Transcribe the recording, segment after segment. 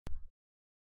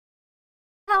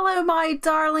Hello my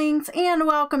darlings, and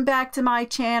welcome back to my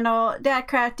channel,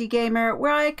 DatCraftyGamer,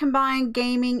 where I combine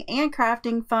gaming and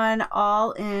crafting fun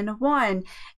all in one.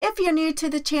 If you're new to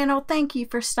the channel, thank you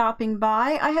for stopping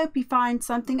by. I hope you find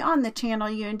something on the channel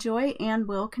you enjoy and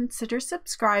will consider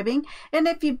subscribing. And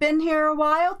if you've been here a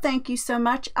while, thank you so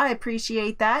much. I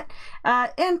appreciate that.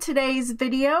 In today's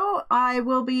video, I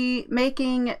will be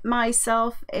making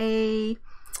myself a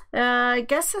I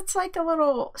guess it's like a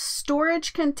little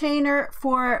storage container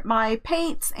for my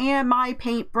paints and my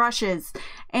paint brushes.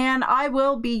 And I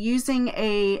will be using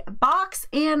a box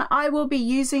and I will be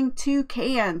using 2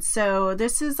 cans. So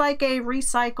this is like a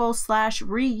recycle /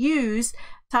 reuse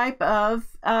type of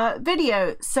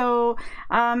video. So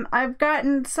I've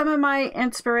gotten some of my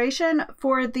inspiration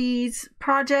for these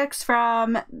projects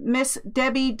from Miss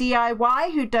Debbie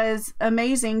DIY, who does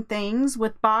amazing things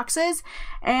with boxes,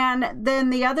 and then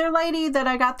the other lady that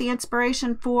I got the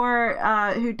inspiration for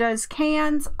who does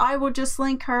cans, I will just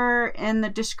link her in the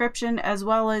description, as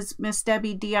well as Miss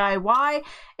Debbie DIY,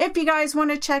 if you guys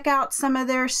want to check out some of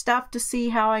their stuff to see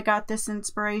how I got this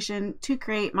inspiration to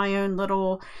create my own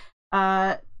little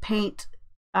paint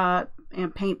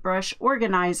and paintbrush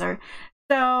organizer.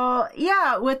 So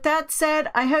yeah, with that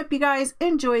said, I hope you guys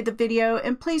enjoyed the video,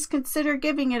 and please consider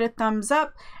giving it a thumbs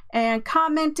up and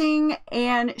commenting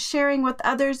and sharing with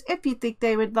others if you think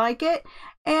they would like it.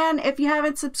 And if you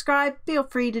haven't subscribed, feel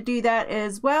free to do that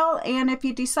as well. And if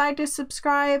you decide to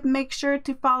subscribe, make sure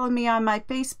to follow me on my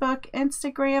Facebook,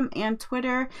 Instagram, and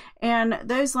Twitter, and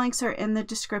those links are in the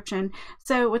description.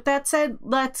 So with that said,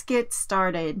 let's get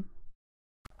started.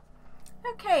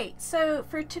 Okay, so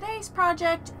for today's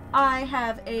project, I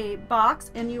have a box,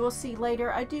 and you will see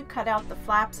later I do cut out the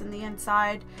flaps in the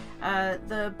inside.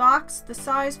 The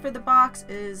size for the box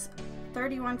is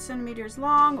 31 centimeters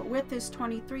long, width is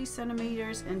 23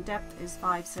 centimeters, and depth is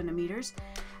 5 centimeters.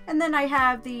 And then I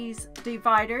have these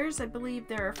dividers. I believe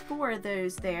there are 4 of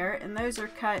those there, and those are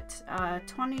cut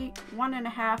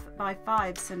 21.5 by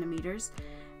 5 centimeters.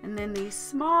 And then these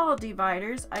small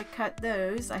dividers, I cut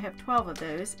those. I have 12 of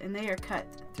those, and they are cut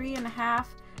 3.5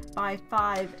 by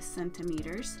 5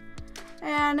 centimeters.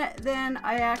 And then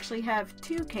I actually have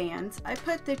 2 cans. I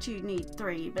put that you need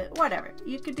 3, but whatever.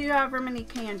 You could do however many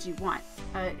cans you want.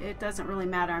 It doesn't really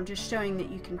matter. I'm just showing that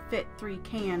you can fit 3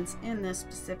 cans in this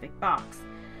specific box.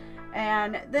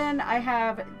 And then I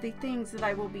have the things that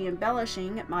I will be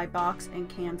embellishing my box and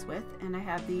cans with, and I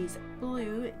have these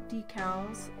blue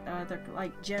decals. They're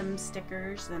like gem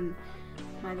stickers, and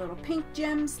my little pink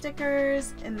gem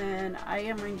stickers, and then I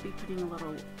am going to be putting a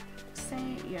little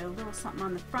little something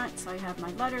on the front, so I have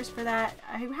my letters for that.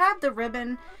 I have the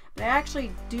ribbon, but I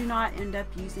actually do not end up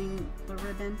using the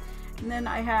ribbon. And then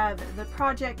I have the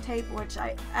project tape, which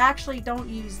I actually don't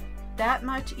use that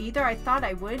much either. I thought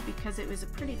I would because it was a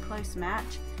pretty close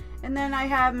match. And then I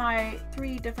have my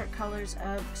 3 different colors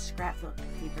of scrapbook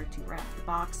paper to wrap the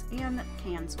box and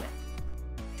cans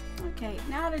with. Okay,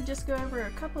 now to just go over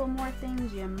a couple more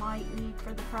things you might need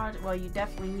for the project. Well, you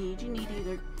definitely need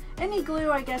either any glue,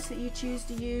 I guess, that you choose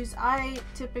to use. I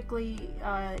typically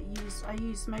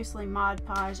use mostly Mod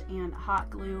Podge and hot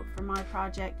glue for my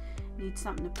project. You need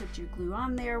something to put your glue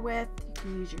on there with. You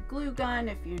can use your glue gun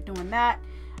if you're doing that.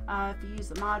 If you use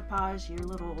the Mod Podge, your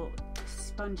little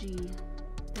spongy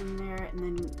thing there, and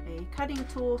then a cutting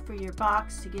tool for your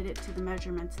box to get it to the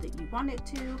measurements that you want it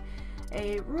to,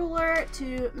 a ruler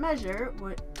to measure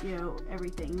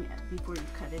everything before you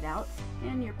cut it out,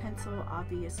 and your pencil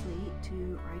obviously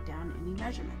to write down any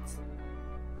measurements.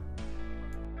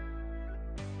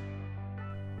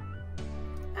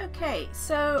 Okay,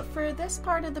 so for this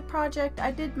part of the project,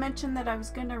 I did mention that I was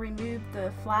going to remove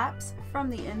the flaps from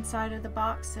the inside of the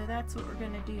box, so that's what we're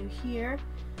going to do here.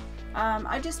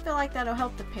 I just feel like that'll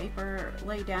help the paper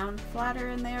lay down flatter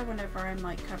in there whenever I'm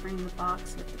like covering the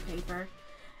box with the paper.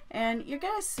 And you're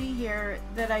going to see here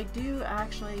that I do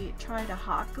actually try to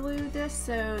hot glue this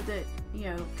so that,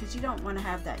 because you don't want to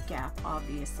have that gap,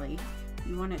 obviously.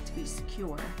 You want it to be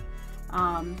secure.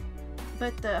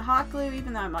 But the hot glue,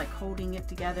 even though I'm like holding it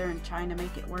together and trying to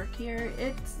make it work here,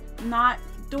 it's not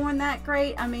doing that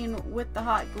great. I mean, with the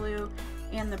hot glue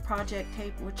and the project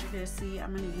tape, which you're going to see,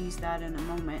 I'm going to use that in a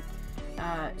moment.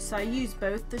 So I use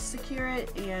both to secure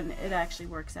it, and it actually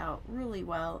works out really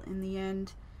well in the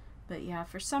end. But yeah,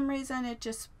 for some reason,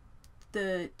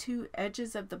 the 2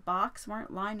 edges of the box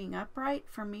weren't lining up right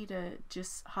for me to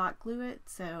just hot glue it.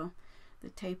 So the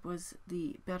tape was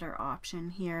the better option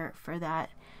here for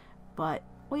that. But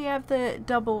we have the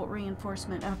double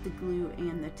reinforcement of the glue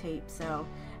and the tape. So,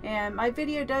 and my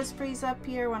video does freeze up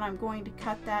here when I'm going to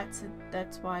cut that, so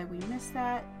that's why we missed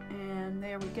that. And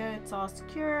there we go, it's all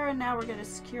secure. And now we're going to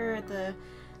secure the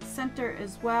center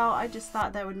as well. I just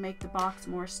thought that would make the box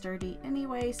more sturdy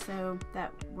anyway, so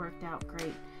that worked out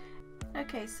great.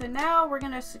 Okay, so now we're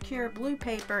going to secure blue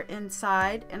paper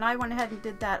inside, and I went ahead and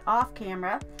did that off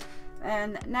camera.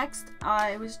 And next,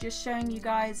 I was just showing you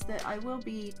guys that I will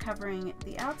be covering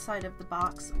the outside of the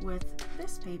box with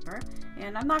this paper.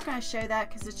 And I'm not going to show that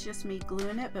because it's just me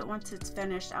gluing it, but once it's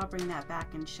finished, I'll bring that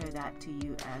back and show that to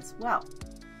you as well.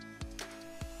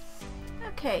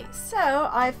 Okay, so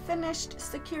I finished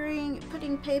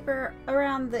putting paper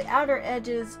around the outer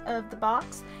edges of the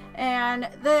box, and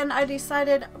then I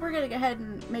decided we're going to go ahead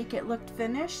and make it look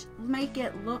finished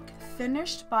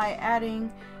by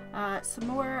adding some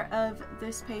more of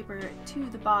this paper to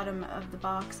the bottom of the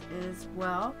box as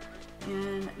well.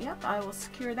 And yep, I will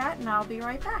secure that and I'll be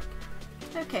right back.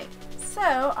 Okay,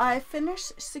 so I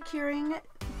finished securing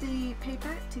the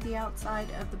paper to the outside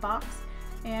of the box,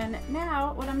 and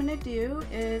now what I'm going to do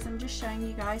is I'm just showing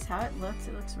you guys how it looks.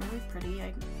 It looks really pretty.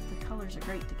 The colors are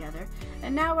great together.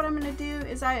 And now what I'm going to do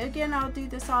is I'll do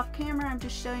this off camera. I'm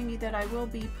just showing you that I will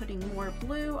be putting more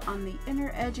blue on the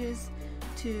inner edges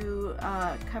to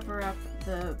cover up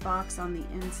the box on the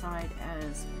inside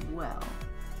as well.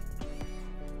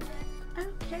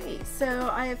 Okay,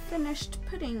 so I have finished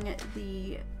putting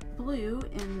the blue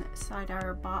inside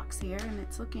our box here, and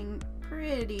it's looking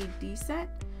pretty decent.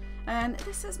 And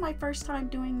this is my first time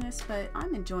doing this, but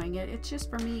I'm enjoying it. It's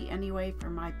just for me anyway, for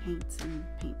my paints and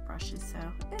paint brushes, so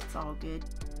it's all good.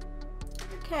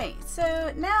 Okay,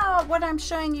 so now what I'm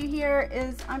showing you here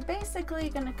is I'm basically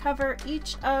going to cover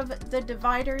each of the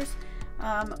dividers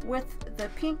with the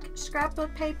pink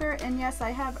scrapbook paper, and yes, I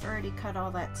have already cut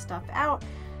all that stuff out,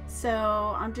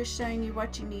 so I'm just showing you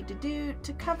what you need to do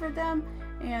to cover them,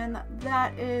 and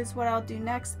that is what I'll do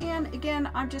next. And again,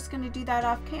 I'm just going to do that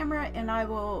off camera, and I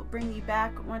will bring you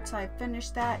back once I've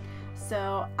finished that,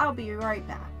 so I'll be right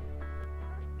back.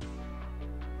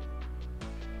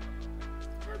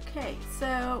 Okay,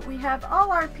 so we have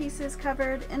all our pieces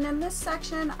covered, and in this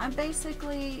section I'm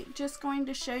basically just going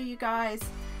to show you guys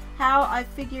how I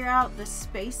figure out the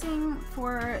spacing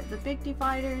for the big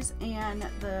dividers and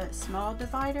the small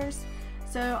dividers.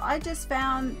 So I just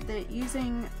found that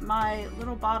using my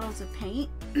little bottles of paint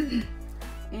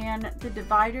and the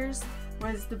dividers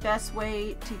was the best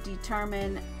way to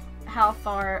determine how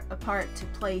far apart to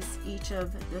place each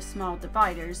of the small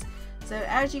dividers. So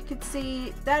as you can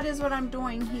see, that is what I'm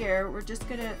doing here. We're just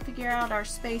going to figure out our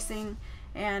spacing,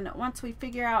 and once we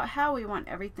figure out how we want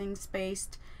everything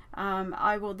spaced,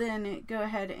 I will then go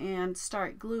ahead and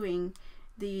start gluing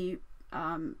the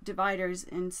dividers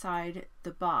inside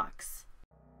the box.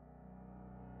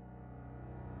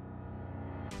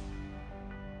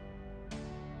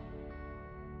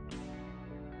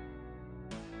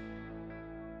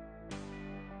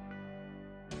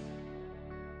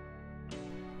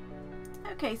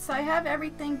 Okay, so I have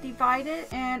everything divided,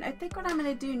 and I think what I'm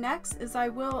going to do next is I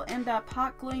will end up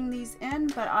hot gluing these in,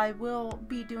 but I will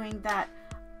be doing that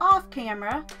off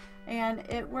camera, and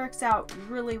it works out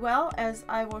really well, as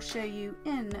I will show you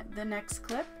in the next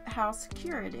clip how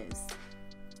secure it is.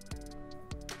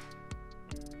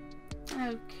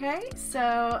 Okay,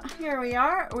 so here we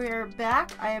are. We're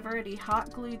back. I have already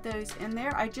hot glued those in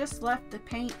there. I just left the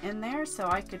paint in there so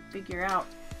I could figure out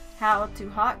how to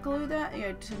hot glue that,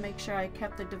 to make sure I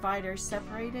kept the dividers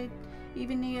separated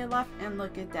evenly enough. And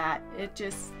look at that, it's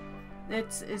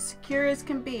as secure as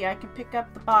can be. I can pick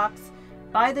up the box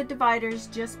by the dividers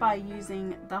just by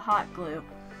using the hot glue.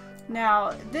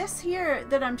 Now this here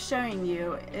that I'm showing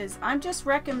you is, I'm just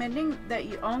recommending that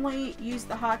you only use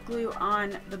the hot glue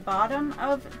on the bottom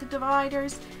of the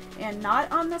dividers and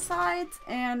not on the sides.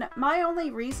 And my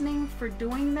only reasoning for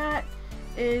doing that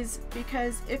is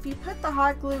because if you put the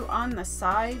hot glue on the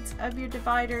sides of your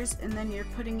dividers and then you're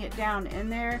putting it down in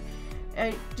there,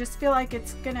 I just feel like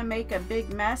it's gonna make a big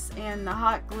mess, and the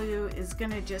hot glue is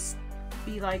gonna just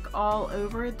be like all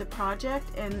over the project,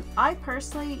 and I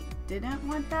personally didn't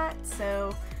want that.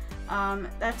 So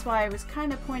that's why I was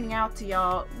kind of pointing out to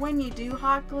y'all, when you do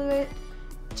hot glue it,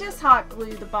 just hot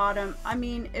glue the bottom. I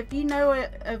mean, if you know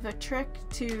of a trick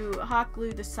to hot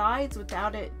glue the sides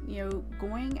without it,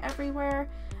 going everywhere,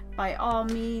 by all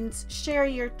means share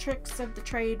your tricks of the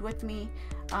trade with me.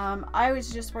 I was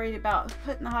just worried about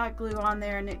putting the hot glue on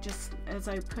there, and it just, as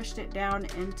I pushed it down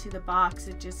into the box,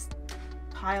 it just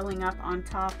piling up on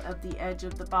top of the edge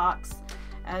of the box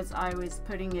as I was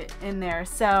putting it in there.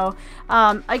 So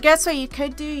I guess what you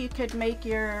could do, you could make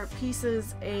your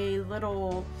pieces a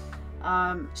little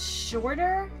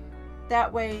shorter,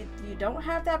 that way you don't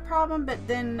have that problem. But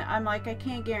then I'm like, I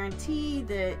can't guarantee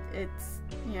that it's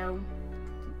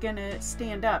gonna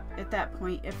stand up at that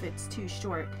point if it's too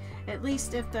short. At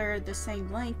least if they're the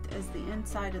same length as the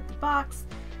inside of the box,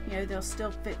 you know, they'll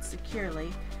still fit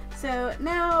securely. So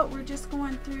now we're just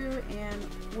going through and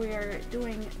we're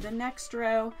doing the next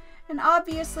row. And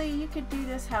obviously you could do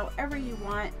this however you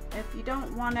want. If you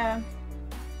don't want to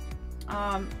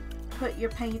put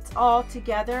your paints all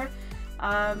together,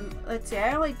 let's see,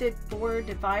 I only did 4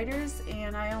 dividers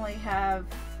and I only have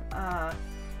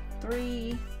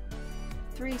three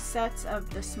sets of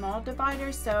the small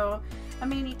dividers. So I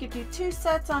mean, you could do 2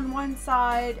 sets on one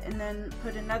side and then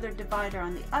put another divider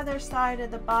on the other side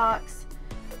of the box,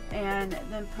 and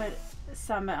then put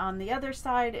some on the other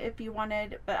side if you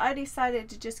wanted. But I decided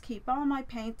to just keep all my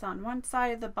paints on one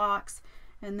side of the box,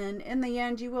 and then in the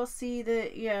end you will see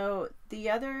that, you know, the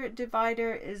other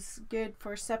divider is good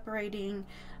for separating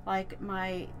like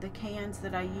the cans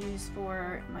that I use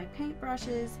for my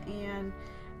paintbrushes and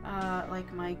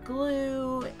like my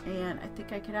glue, and I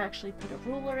think I could actually put a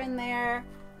ruler in there.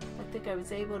 I think I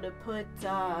was able to put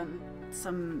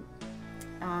some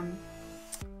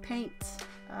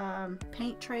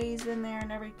paint trays in there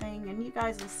and everything, and you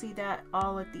guys will see that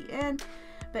all at the end.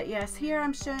 But yes, here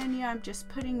I'm showing you, I'm just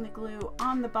putting the glue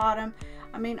on the bottom.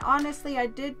 I mean, honestly, I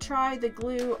did try the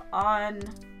glue on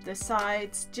the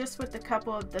sides just with a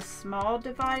couple of the small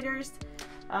dividers,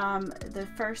 the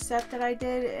first set that I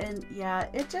did, and yeah,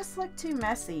 it just looked too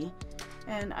messy.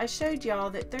 And I showed y'all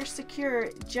that they're secure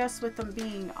just with them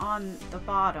being on the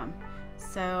bottom,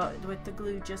 so with the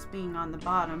glue just being on the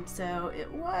bottom, so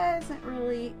it wasn't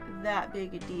really that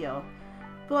big a deal.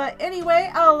 But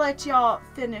anyway, I'll let y'all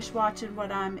finish watching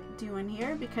what I'm doing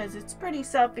here because it's pretty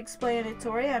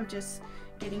self-explanatory. I'm just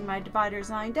getting my dividers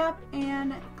lined up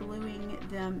and gluing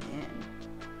them in.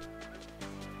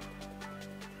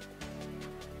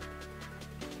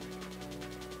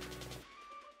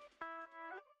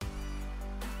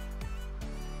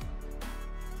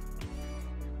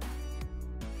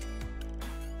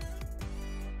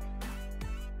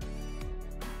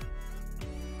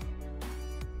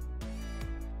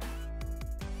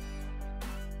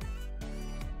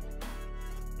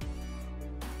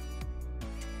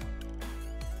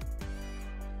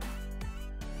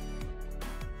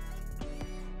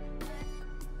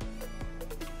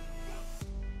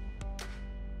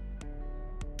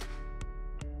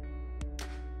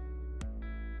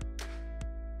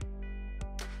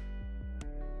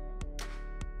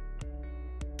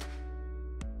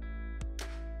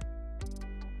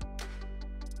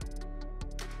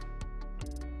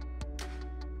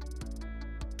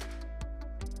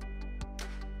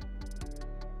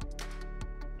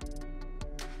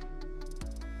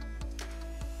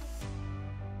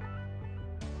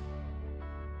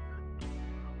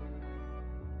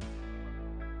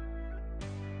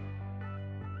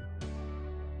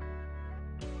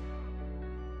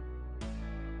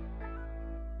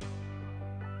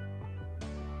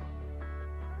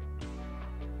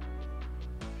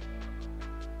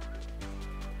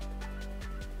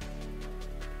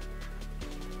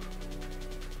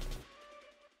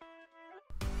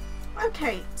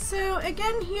 Okay, so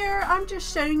again here I'm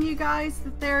just showing you guys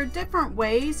that there are different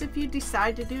ways, if you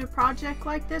decide to do a project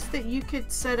like this, that you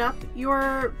could set up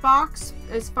your box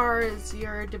as far as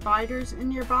your dividers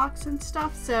in your box and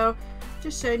stuff. So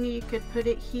just showing you, you could put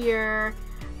it here,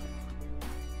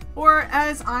 or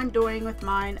as I'm doing with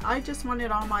mine, I just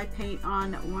wanted all my paint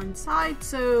on one side,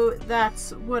 so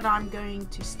that's what I'm going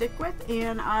to stick with,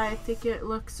 and I think it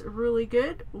looks really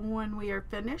good when we are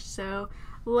finished. So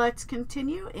let's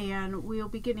continue, and we'll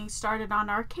be getting started on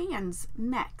our cans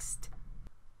next.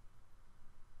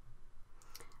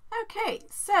 Okay,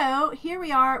 so here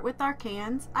we are with our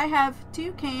cans. I have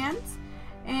 2 cans,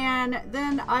 and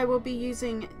then I will be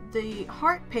using the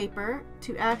heart paper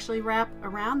to actually wrap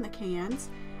around the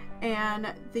cans,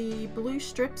 and the blue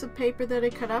strips of paper that I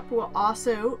cut up will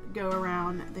also go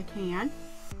around the can.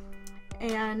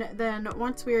 And then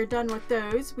once we are done with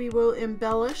those, we will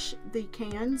embellish the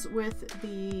cans with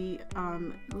the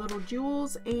little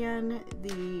jewels and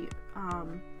the,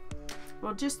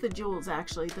 well, just the jewels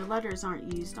actually. The letters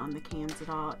aren't used on the cans at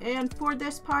all. And for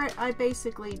this part, I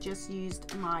basically just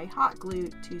used my hot glue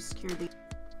to secure the.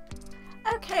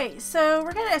 Okay, so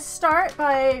we're gonna start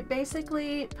by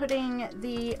basically putting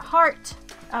the heart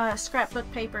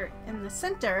scrapbook paper in the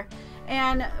center.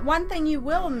 And one thing you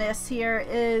will miss here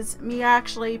is me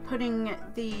actually putting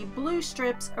the blue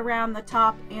strips around the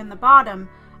top and the bottom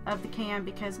of the can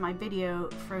because my video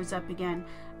froze up again.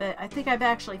 But I think I've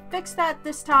actually fixed that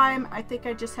this time. I think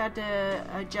I just had to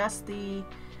adjust the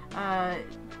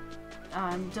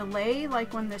delay,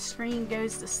 like when the screen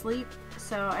goes to sleep.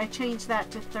 So I changed that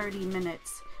to 30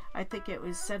 minutes I think it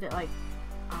was set at like,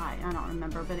 I don't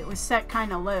remember, but it was set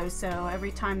kind of low, so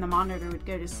every time the monitor would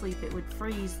go to sleep it would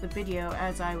freeze the video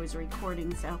as I was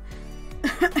recording. So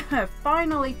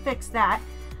finally fixed that.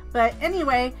 But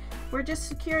anyway, we're just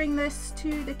securing this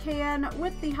to the can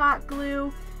with the hot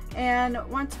glue, and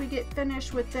once we get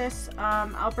finished with this,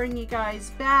 I'll bring you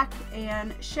guys back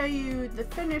and show you the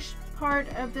finished part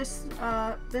of this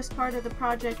this part of the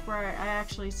project where I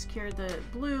actually secured the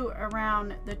glue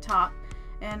around the top.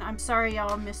 And I'm sorry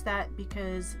y'all missed that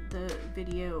because the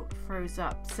video froze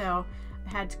up, so I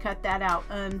had to cut that out,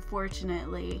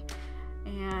 unfortunately.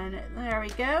 And there we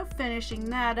go, finishing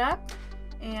that up.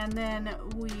 And then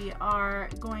we are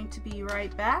going to be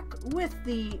right back with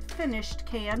the finished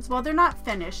cans. Well, they're not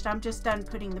finished, I'm just done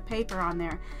putting the paper on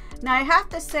there. Now I have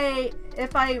to say,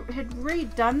 if I had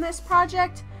redone this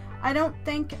project, I don't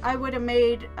think I would have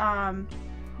made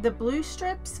the blue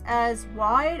strips as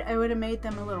wide. I would have made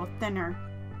them a little thinner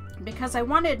because I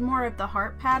wanted more of the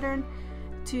heart pattern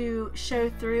to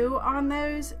show through on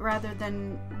those rather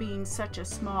than being such a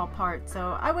small part.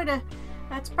 So I would have,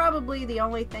 that's probably the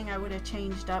only thing I would have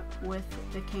changed up with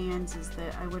the cans, is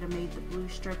that I would have made the blue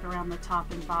strip around the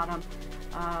top and bottom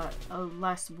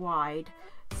less wide.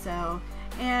 So,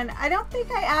 and I don't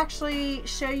think I actually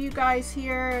show you guys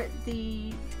here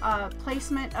the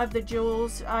placement of the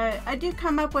jewels. I do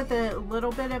come up with a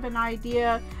little bit of an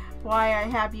idea why I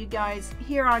have you guys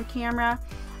here on camera.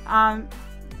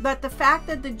 But the fact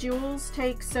that the jewels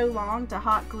take so long to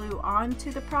hot glue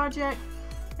onto the project,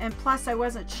 and plus I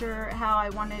wasn't sure how I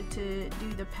wanted to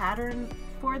do the pattern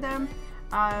for them,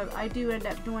 I do end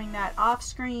up doing that off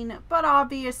screen, but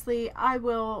obviously I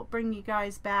will bring you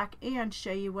guys back and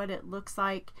show you what it looks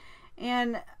like.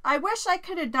 And I wish I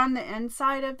could have done the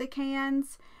inside of the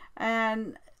cans,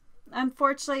 and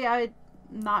unfortunately I'm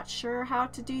not sure how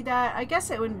to do that. I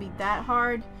guess it wouldn't be that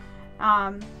hard,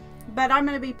 but I'm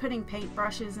going to be putting paint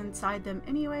brushes inside them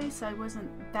anyway, so I wasn't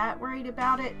that worried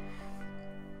about it.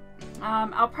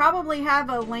 I'll probably have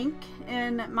a link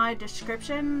in my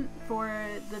description for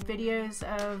the videos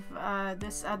of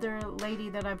this other lady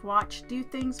that I've watched do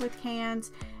things with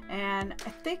cans, and I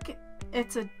think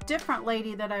it's a different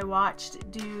lady that I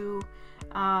watched do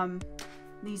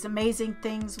these amazing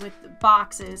things with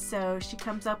boxes. So she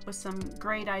comes up with some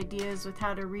great ideas with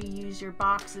how to reuse your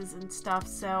boxes and stuff.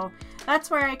 So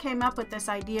that's where I came up with this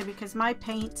idea, because my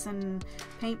paints and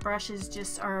paint brushes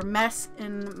just are a mess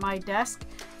in my desk.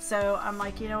 So I'm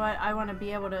like, you know what, I want to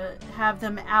be able to have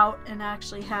them out and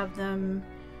actually have them,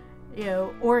 you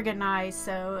know, organized.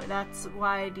 So that's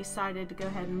why I decided to go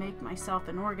ahead and make myself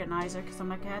an organizer, because I'm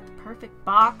like, I had the perfect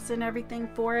box and everything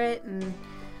for it. And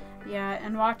yeah,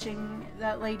 and watching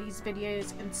that lady's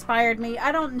videos inspired me.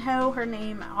 I don't know her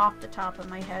name off the top of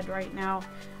my head right now,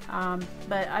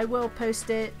 but I will post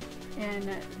it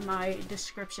in my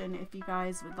description if you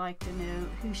guys would like to know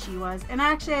who she was. And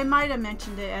actually I might have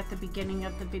mentioned it at the beginning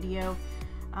of the video,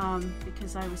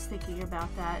 because I was thinking about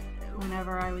that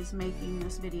whenever I was making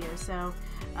this video. So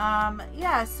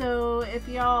yeah, so if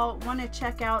y'all want to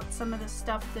check out some of the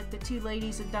stuff that the two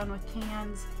ladies have done with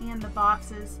cans and the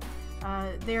boxes,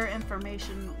 their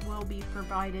information will be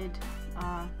provided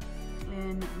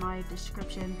in my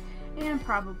description, and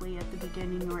probably at the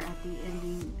beginning or at the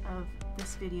ending of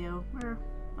this video, or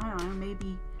I don't know,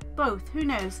 maybe both, who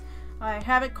knows. I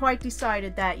haven't quite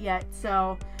decided that yet.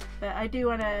 So but I do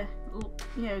want to,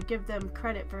 you know, give them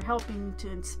credit for helping to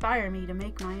inspire me to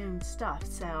make my own stuff.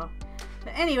 So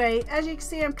but anyway, as you can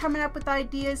see, I'm coming up with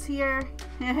ideas here,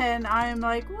 and I'm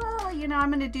like, well, you know,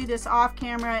 I'm going to do this off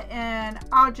camera, and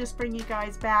I'll just bring you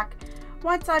guys back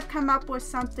once I've come up with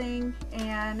something.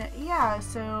 And yeah,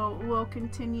 so we'll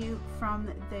continue from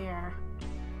there.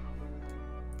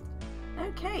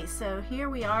 Okay, so here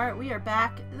we are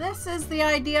back. This is the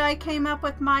idea I came up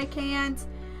with my cans.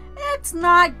 It's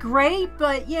not great,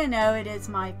 but you know, it is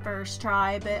my first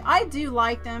try, but I do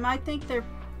like them. I think they're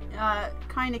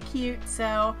kind of cute.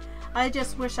 So I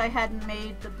just wish I hadn't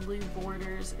made the blue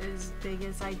borders as big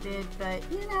as I did, but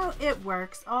you know, it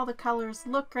works. All the colors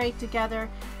look great together,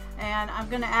 and I'm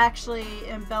going to actually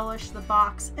embellish the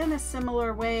box in a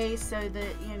similar way so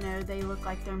that, you know, they look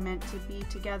like they're meant to be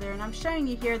together. And I'm showing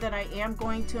you here that I am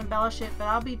going to embellish it, but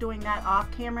I'll be doing that off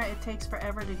camera. It takes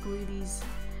forever to glue these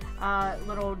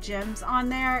little gems on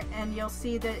there, and you'll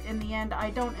see that in the end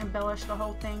I don't embellish the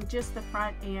whole thing, just the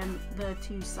front and the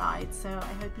two sides. So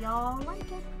I hope y'all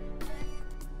like it.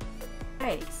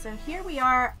 Okay, so here we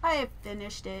are. I have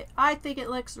finished it. I think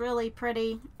it looks really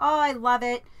pretty. Oh, I love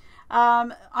it.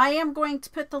 I am going to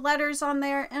put the letters on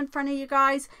there in front of you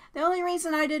guys. The only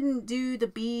reason I didn't do the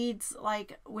beads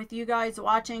like with you guys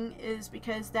watching is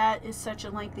because that is such a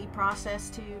lengthy process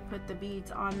to put the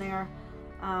beads on there.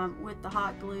 With the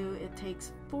hot glue, it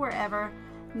takes forever.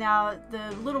 Now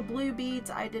the little blue beads,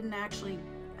 I didn't actually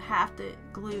have to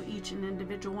glue each and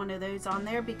individual one of those on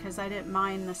there because I didn't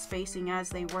mind the spacing as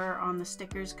they were on the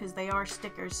stickers, because they are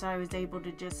stickers, so I was able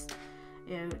to just,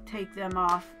 you know, take them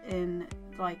off in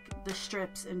like the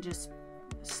strips and just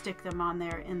stick them on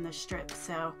there in the strips.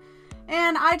 So,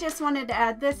 and I just wanted to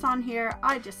add this on here.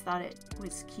 I just thought it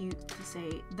was cute to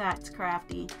say That's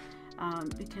Crafty,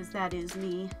 because that is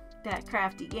me,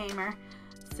 DatCraftyGamer.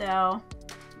 So,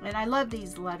 and I love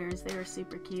these letters. They were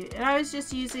super cute. And I was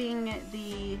just using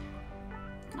the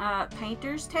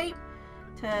painter's tape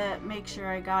to make sure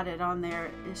I got it on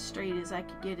there as straight as I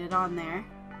could get it on there.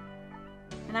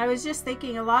 And I was just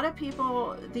thinking, a lot of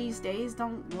people these days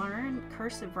don't learn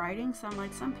cursive writing, so I'm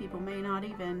like, some people may not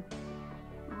even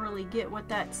really get what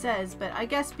that says. But I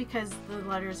guess because the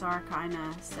letters are kind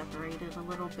of separated a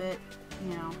little bit,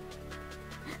 you know.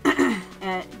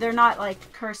 And they're not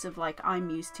like cursive like I'm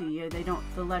used to. You know,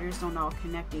 the letters don't all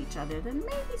connect to each other. Then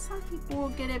maybe some people will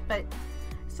get it, but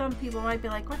some people might be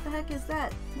like, what the heck is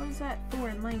that? What is that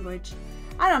foreign language?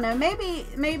 I don't know.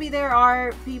 Maybe there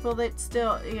are people that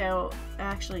still, you know,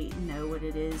 actually know what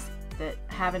it is, that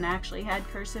haven't actually had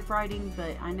cursive writing,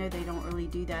 but I know they don't really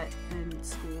do that in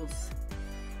schools.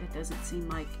 It doesn't seem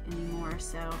like anymore.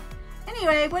 So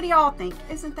anyway, what do y'all think?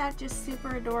 Isn't that just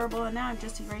super adorable? And now I'm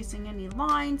just erasing any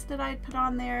lines that I'd put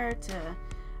on there to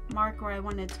mark where I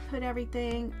wanted to put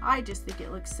everything. I just think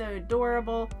it looks so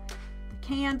adorable. The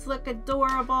cans look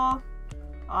adorable.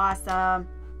 Awesome.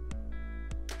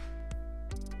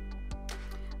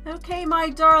 Okay, my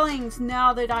darlings,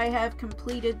 now that I have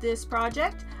completed this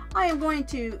project, I am going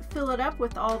to fill it up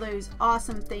with all those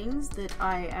awesome things that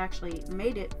I actually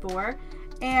made it for.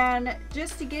 And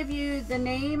just to give you the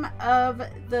name of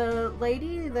the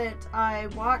lady that I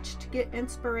watched get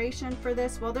inspiration for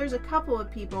this, well, there's a couple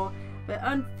of people, but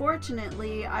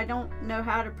unfortunately I don't know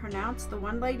how to pronounce the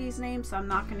one lady's name, so I'm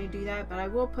not going to do that, but I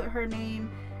will put her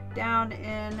name down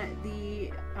in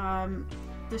the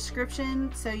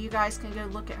description so you guys can go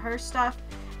look at her stuff.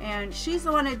 And she's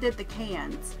the one that did the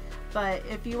cans, but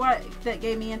if you want, that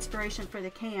gave me inspiration for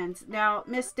the cans. Now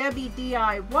Miss Debbie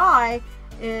DIY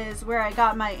is where I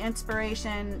got my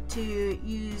inspiration to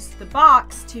use the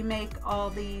box to make all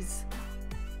these,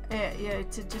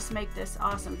 to just make this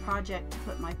awesome project, to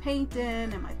put my paint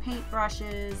in and my paint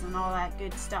brushes and all that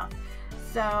good stuff.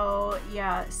 So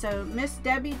yeah, so Miss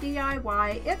Debbie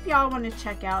DIY, if y'all want to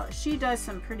check out, she does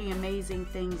some pretty amazing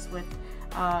things with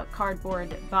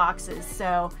cardboard boxes,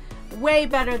 so way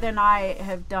better than I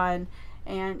have done,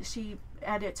 and she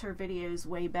edits her videos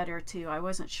way better too. I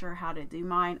wasn't sure how to do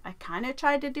mine. I kind of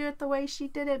tried to do it the way she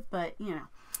did it, but you know,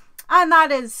 I'm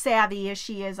not as savvy as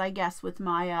she is, I guess, with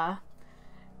my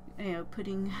you know,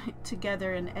 putting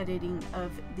together and editing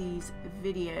of these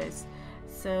videos.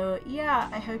 So yeah,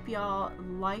 I hope y'all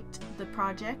liked the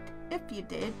project. If you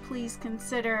did, please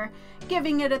consider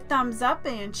giving it a thumbs up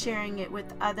and sharing it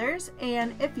with others.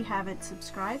 And if you haven't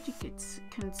subscribed, you could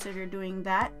consider doing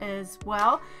that as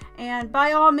well. And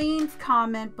by all means,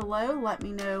 comment below. Let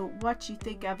me know what you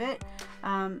think of it.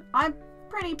 I'm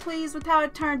pretty pleased with how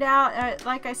it turned out.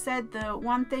 Like I said, the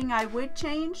one thing I would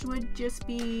change would just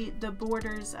be the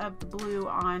borders of the blue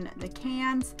on the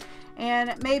cans.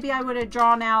 And maybe I would have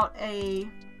drawn out a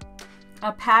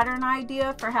pattern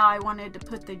idea for how I wanted to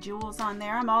put the jewels on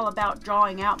there. I'm all about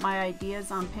drawing out my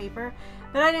ideas on paper,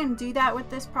 but I didn't do that with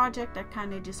this project. I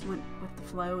kind of just went with the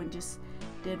flow and just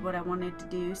did what I wanted to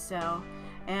do. So,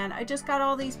 and I just got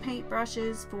all these paint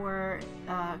brushes for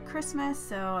Christmas,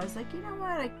 so I was like, you know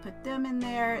what, I put them in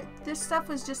there. This stuff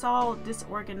was just all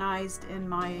disorganized in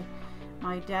my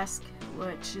desk,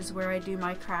 which is where I do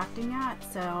my crafting at.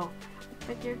 So I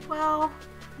figured, well,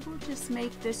 we'll just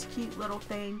make this cute little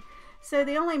thing. So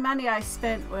the only money I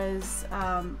spent was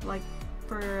like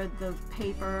for the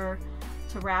paper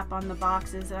to wrap on the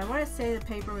boxes, and I want to say the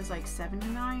paper was like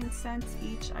 79 cents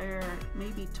each, or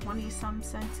maybe 20 some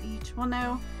cents each. Well,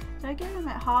 no, did I get them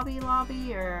at Hobby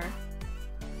Lobby or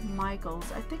Michael's?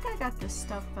 I think I got this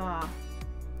stuff,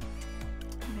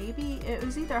 maybe it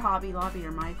was either Hobby Lobby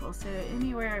or Michael's, so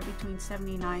anywhere between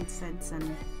 79 cents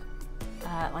and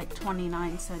like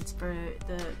 29 cents for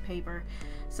the paper.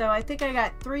 So I think I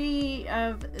got 3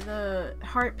 of the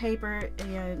heart paper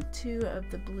and 2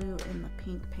 of the blue and the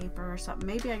pink paper or something.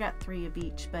 Maybe I got 3 of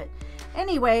each. But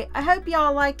anyway, I hope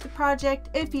y'all liked the project.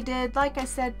 If you did, like I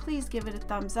said, please give it a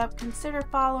thumbs up. Consider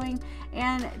following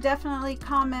and definitely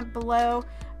comment below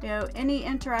You know, any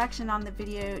interaction on the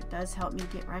video does help me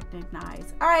get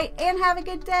recognized. All right, and have a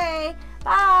good day.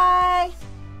 Bye.